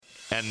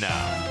And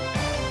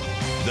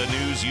now, the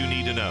news you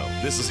need to know.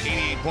 This is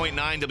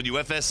 88.9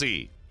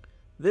 WFSE.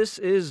 This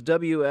is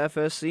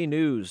WFSC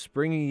News,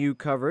 bringing you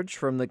coverage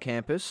from the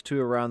campus to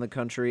around the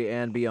country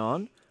and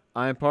beyond.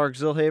 I'm Park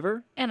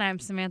Zilhaver. And I'm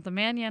Samantha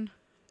Mannion.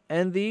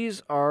 And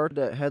these are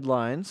the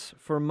headlines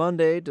for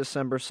Monday,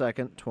 December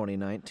 2nd,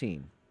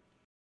 2019.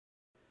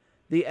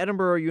 The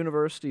Edinburgh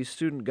University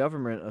Student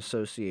Government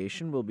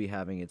Association will be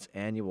having its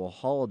annual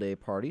holiday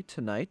party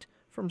tonight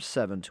from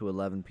 7 to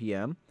 11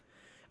 p.m.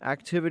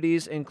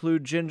 Activities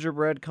include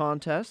gingerbread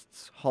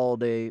contests,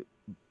 holiday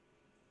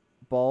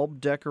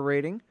bulb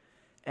decorating,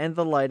 and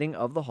the lighting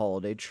of the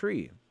holiday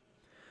tree.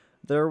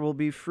 There will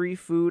be free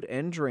food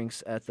and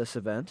drinks at this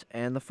event,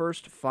 and the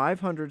first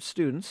 500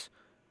 students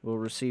will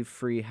receive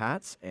free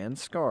hats and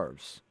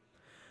scarves.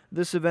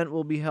 This event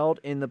will be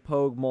held in the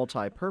Pogue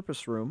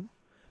Multi-Purpose Room.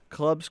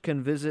 Clubs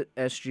can visit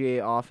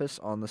SGA office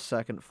on the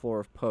second floor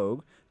of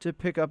Pogue to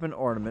pick up an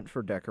ornament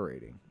for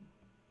decorating.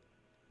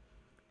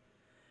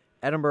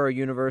 Edinburgh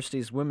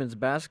University's women's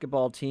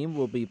basketball team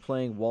will be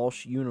playing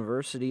Walsh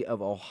University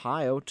of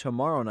Ohio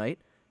tomorrow night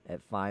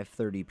at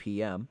 5:30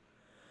 p.m.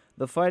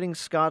 The Fighting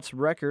Scots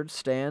record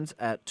stands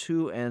at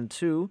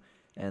 2-2,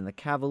 and the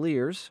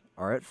Cavaliers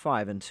are at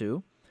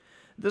 5-2.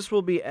 This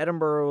will be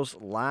Edinburgh's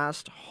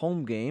last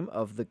home game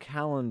of the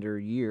calendar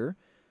year.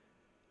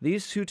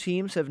 These two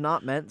teams have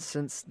not met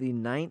since the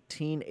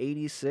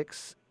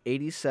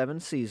 1986-87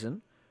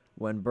 season,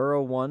 when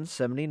Borough won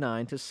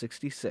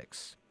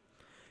 79-66.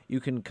 You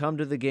can come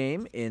to the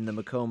game in the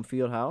Macomb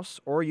Fieldhouse,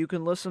 or you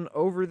can listen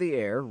over the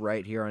air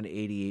right here on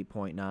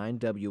 88.9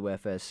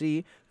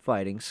 WFSE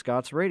Fighting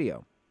Scots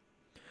Radio.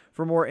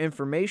 For more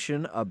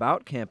information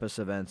about campus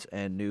events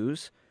and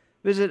news,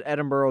 visit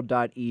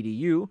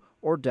edinburgh.edu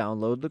or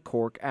download the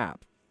Cork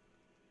app.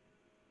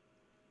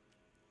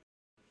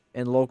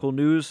 In local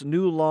news,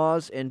 new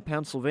laws in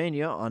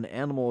Pennsylvania on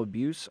animal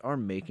abuse are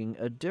making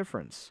a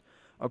difference.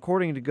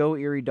 According to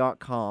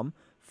GoErie.com,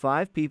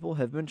 5 people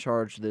have been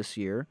charged this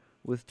year,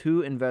 with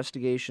 2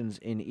 investigations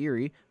in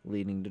Erie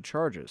leading to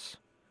charges.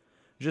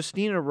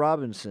 Justina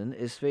Robinson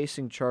is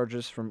facing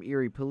charges from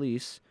Erie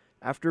police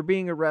after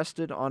being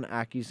arrested on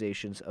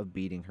accusations of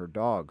beating her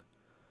dog.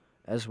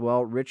 As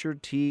well,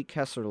 Richard T.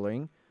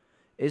 Kesserling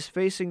is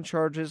facing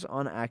charges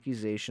on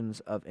accusations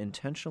of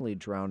intentionally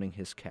drowning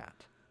his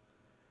cat.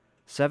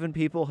 7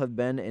 people have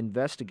been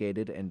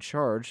investigated and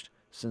charged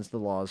since the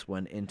laws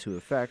went into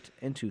effect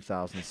in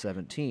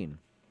 2017.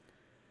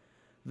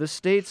 The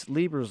state's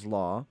Lieber's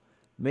Law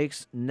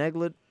makes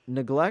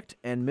neglect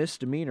and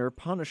misdemeanor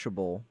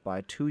punishable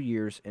by 2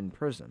 years in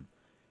prison,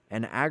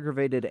 and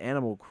aggravated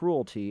animal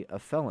cruelty a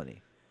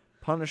felony,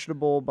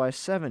 punishable by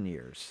 7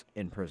 years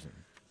in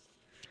prison.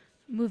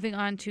 Moving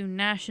on to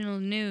national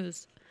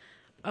news.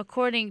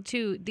 According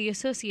to the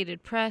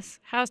Associated Press,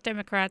 House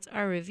Democrats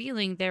are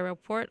revealing their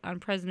report on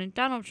President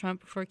Donald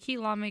Trump for key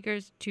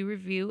lawmakers to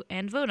review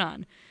and vote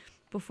on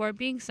before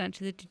being sent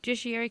to the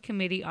Judiciary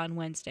Committee on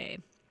Wednesday.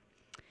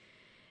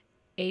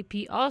 AP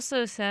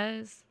also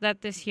says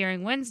that this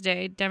hearing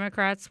Wednesday,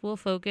 Democrats will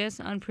focus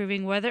on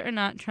proving whether or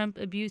not Trump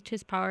abused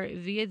his power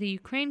via the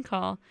Ukraine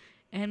call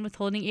and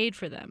withholding aid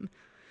for them.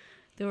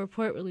 The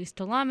report released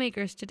to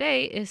lawmakers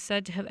today is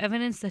said to have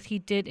evidence that he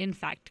did in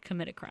fact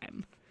commit a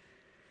crime.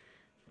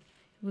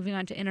 Moving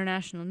on to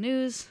international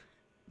news,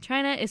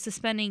 China is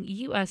suspending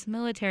U.S.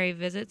 military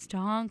visits to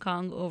Hong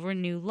Kong over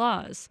new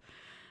laws.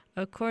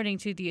 According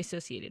to the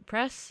Associated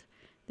Press,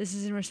 this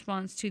is in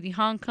response to the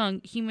Hong Kong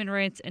Human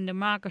Rights and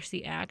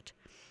Democracy Act,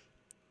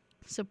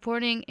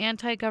 supporting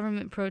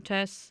anti-government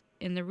protests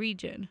in the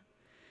region.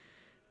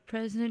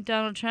 President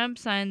Donald Trump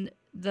signed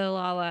the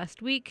law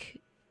last week,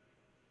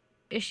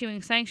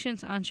 issuing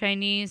sanctions on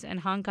Chinese and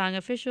Hong Kong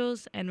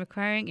officials and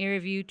requiring a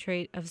review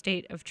of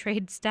state of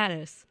trade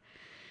status.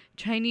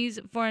 Chinese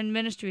Foreign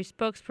Ministry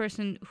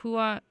spokesperson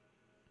Hua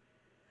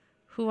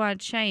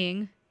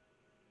Chunying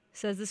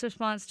says this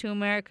responds to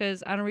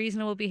America's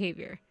unreasonable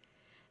behavior.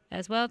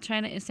 As well,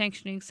 China is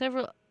sanctioning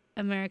several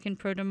American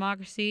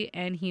pro-democracy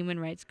and human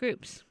rights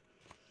groups.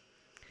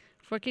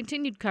 For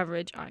continued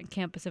coverage on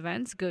campus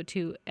events, go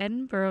to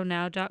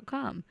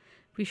edinburghnow.com.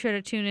 Be sure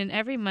to tune in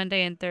every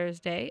Monday and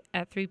Thursday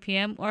at 3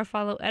 p.m. or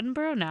follow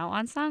Edinburgh Now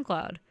on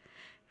SoundCloud.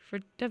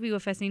 For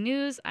WFSE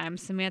News, I'm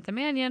Samantha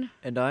Mannion.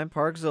 And I'm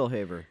Park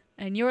Zilhaver.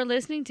 And you're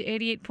listening to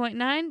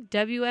 88.9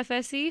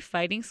 WFSE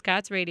Fighting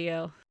Scots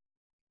Radio.